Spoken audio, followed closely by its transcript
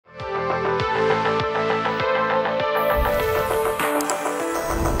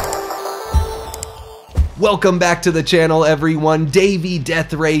Welcome back to the channel, everyone. Davey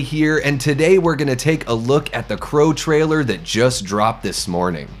Deathray here, and today we're gonna take a look at the Crow trailer that just dropped this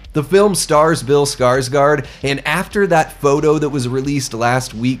morning. The film stars Bill Skarsgård, and after that photo that was released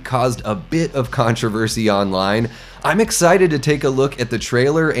last week caused a bit of controversy online, I'm excited to take a look at the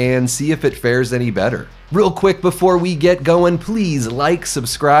trailer and see if it fares any better. Real quick before we get going, please like,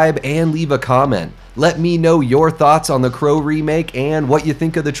 subscribe, and leave a comment. Let me know your thoughts on the Crow remake and what you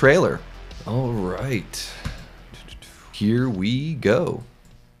think of the trailer. All right, here we go.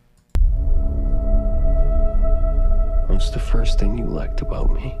 What's the first thing you liked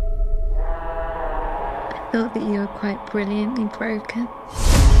about me? I thought that you were quite brilliantly broken.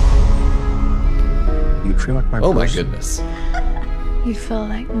 You feel like my Oh my person. goodness. You feel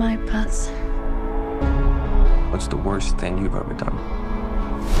like my person. What's the worst thing you've ever done?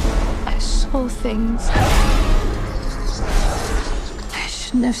 I saw things. I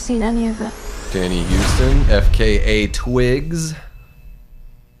shouldn't have seen any of it. Danny Houston, FKA Twigs.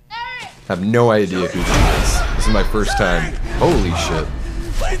 Have no idea who this is. This is my first time. Holy shit.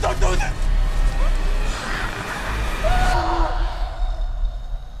 Please don't do this!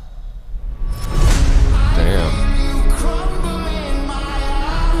 Damn.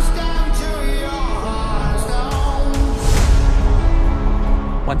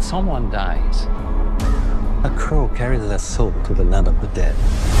 When someone dies, A crow carries their soul to the land of the dead.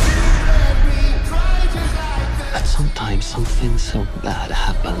 and sometimes something so bad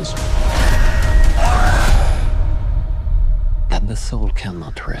happens that the soul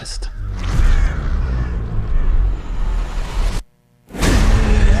cannot rest.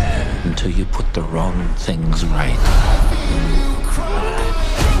 Until you put the wrong things right.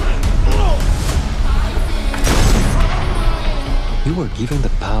 You were given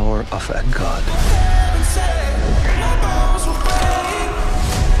the power of a god.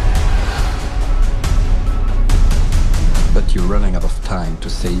 But you're running out of time to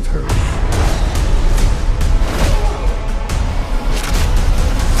save her.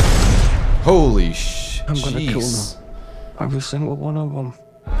 Holy sh. I'm gonna kill jeez. them. Every single one of them.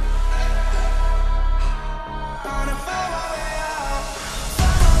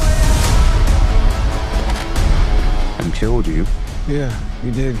 And killed you. Yeah,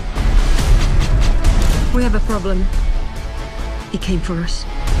 you did. We have a problem. He came for us.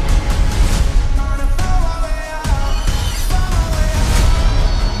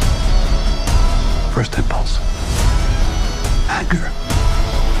 First impulse. Anger.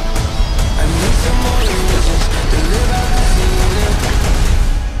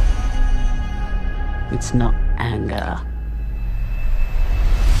 It's not anger.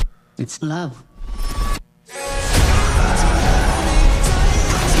 It's love.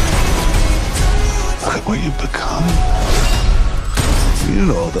 Look at what you've become. You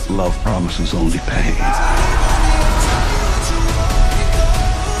know that love promises only pain.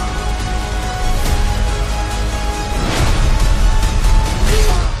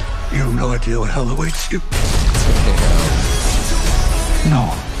 You have no idea what hell awaits you.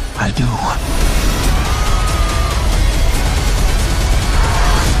 No, I do.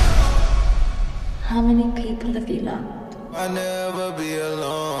 How many people have you loved? I'll never be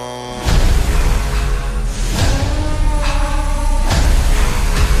alone.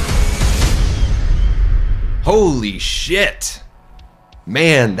 Holy shit.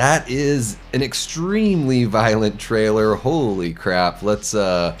 Man, that is an extremely violent trailer. Holy crap. Let's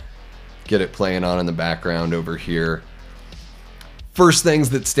get it playing on in the background over here. First things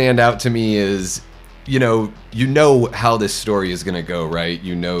that stand out to me is, you know how this story is gonna go, right?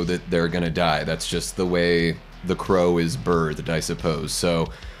 You know that they're gonna die. That's just the way the Crow is birthed, I suppose. So,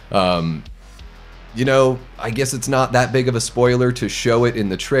 I guess it's not that big of a spoiler to show it in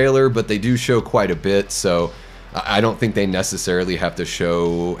the trailer, but they do show quite a bit, so I don't think they necessarily have to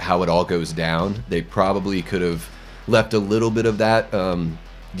show how it all goes down. They probably could have left a little bit of that,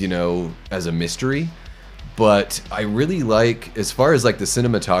 as a mystery. But I really like, as far as like the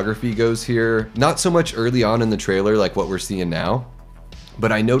cinematography goes here, not so much early on in the trailer like what we're seeing now,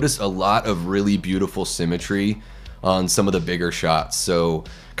 but I noticed a lot of really beautiful symmetry on some of the bigger shots. So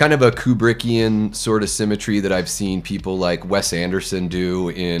kind of a Kubrickian sort of symmetry that I've seen people like Wes Anderson do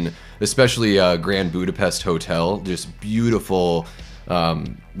in especially Grand Budapest Hotel. Just beautiful,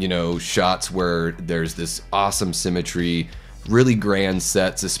 shots where there's this awesome symmetry, really grand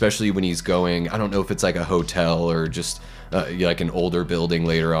sets, especially when he's going, I don't know if it's like a hotel or just like an older building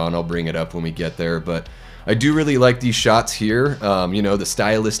later on. I'll bring it up when we get there, but I do really like these shots here. The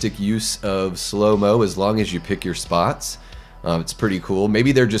stylistic use of slow-mo, as long as you pick your spots. It's pretty cool.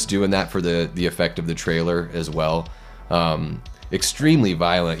 Maybe they're just doing that for the effect of the trailer as well. extremely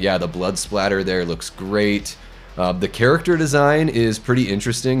violent. Yeah, the blood splatter there looks great. The character design is pretty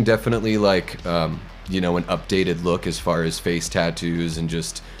interesting. Definitely like, you know, an updated look as far as face tattoos and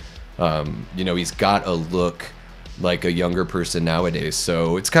just, you know, he's got a look like a younger person nowadays.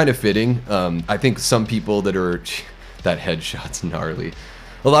 So it's kind of fitting. I think some people that are, that headshot's gnarly.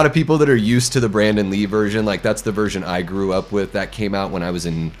 A lot of people that are used to the Brandon Lee version, like that's the version I grew up with. That came out when I was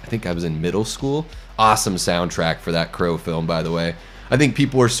in, I think I was in middle school. Awesome soundtrack for that Crow film, by the way. I think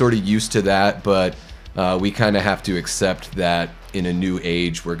people are sort of used to that, but we kind of have to accept that in a new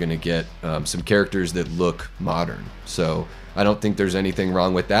age, we're going to get some characters that look modern. So I don't think there's anything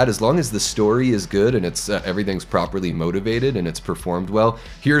wrong with that. As long as the story is good and it's everything's properly motivated and it's performed well.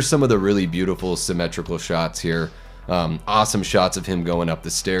 Here's some of the really beautiful symmetrical shots here. Awesome shots of him going up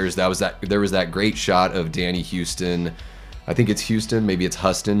the stairs. There was that great shot of Danny Houston. I think it's Houston, maybe it's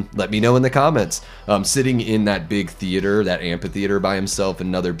Huston. Let me know in the comments. Sitting in that big theater, that amphitheater by himself.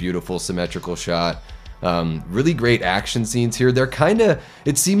 Another beautiful symmetrical shot. Really great action scenes here. They're kind of,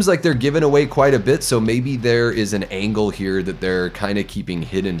 it seems like they're giving away quite a bit, so maybe there is an angle here that they're kind of keeping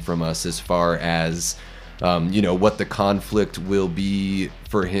hidden from us as far as, you know, what the conflict will be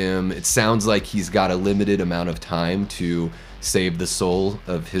for him. It sounds like he's got a limited amount of time to save the soul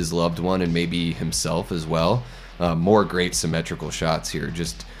of his loved one and maybe himself as well. More great symmetrical shots here.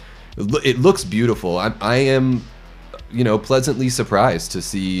 Just, it looks beautiful. I am, you know, pleasantly surprised to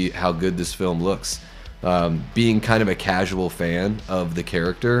see how good this film looks. Being kind of a casual fan of the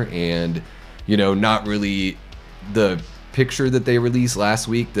character and, you know, not really the picture that they released last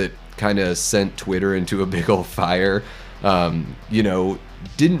week that kind of sent Twitter into a big old fire, you know,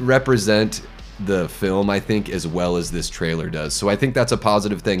 didn't represent the film, I think, as well as this trailer does. So I think that's a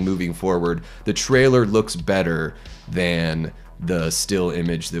positive thing moving forward. The trailer looks better than the still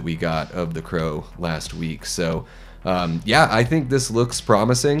image that we got of the Crow last week. So yeah, I think this looks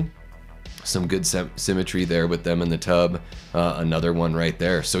promising. Some good symmetry there with them in the tub. Another one right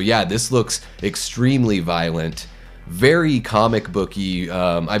there. So yeah, this looks extremely violent, very comic booky.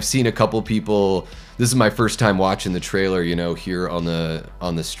 I've seen a couple people, this is my first time watching the trailer, you know, here on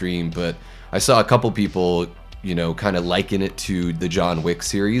the stream, but I saw a couple people, you know, kind of liken it to the John Wick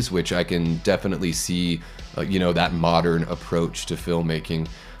series, which I can definitely see, you know, that modern approach to filmmaking.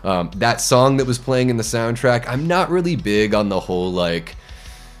 That song that was playing in the soundtrack, I'm not really big on the whole, like,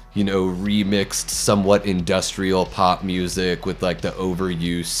 you know, remixed, somewhat industrial pop music with like the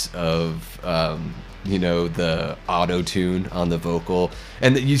overuse of, you know, the auto-tune on the vocal.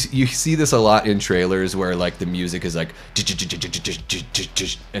 And you see this a lot in trailers where like the music is like,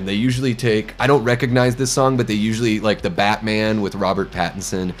 and they usually take, I don't recognize this song, but they usually, like the Batman with Robert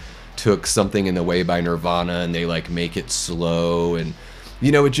Pattinson took Something in the Way by Nirvana and they like make it slow, and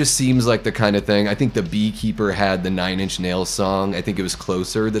you know, it just seems like the kind of thing. I think the Beekeeper had the Nine Inch Nails song. I think it was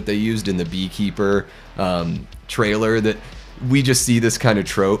Closer that they used in the Beekeeper trailer, that we just see this kind of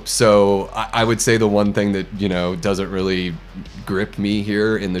trope. So I would say the one thing that, you know, doesn't really grip me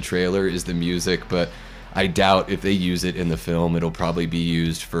here in the trailer is the music, but I doubt if they use it in the film, it'll probably be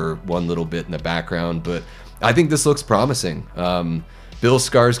used for one little bit in the background. But I think this looks promising. Bill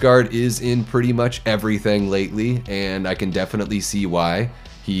Skarsgård is in pretty much everything lately, and I can definitely see why.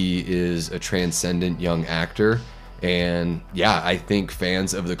 He is a transcendent young actor, and yeah, I think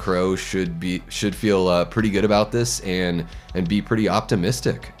fans of The Crow should feel pretty good about this and be pretty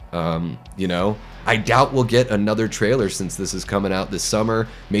optimistic. You know, I doubt we'll get another trailer since this is coming out this summer.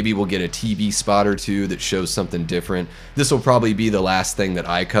 Maybe we'll get a TV spot or two that shows something different. This will probably be the last thing that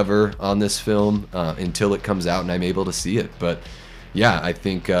I cover on this film until it comes out and I'm able to see it. But yeah, I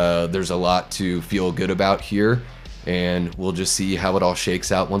think there's a lot to feel good about here, and we'll just see how it all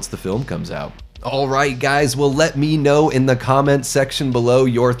shakes out once the film comes out. All right, guys, well, let me know in the comment section below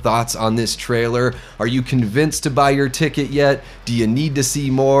your thoughts on this trailer. Are you convinced to buy your ticket yet? Do you need to see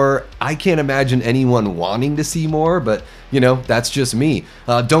more? I can't imagine anyone wanting to see more, but you know, that's just me.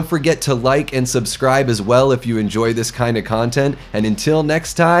 Don't forget to like and subscribe as well if you enjoy this kind of content. And until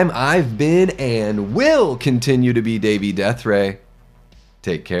next time, I've been and will continue to be Davey Deathray.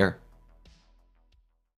 Take care.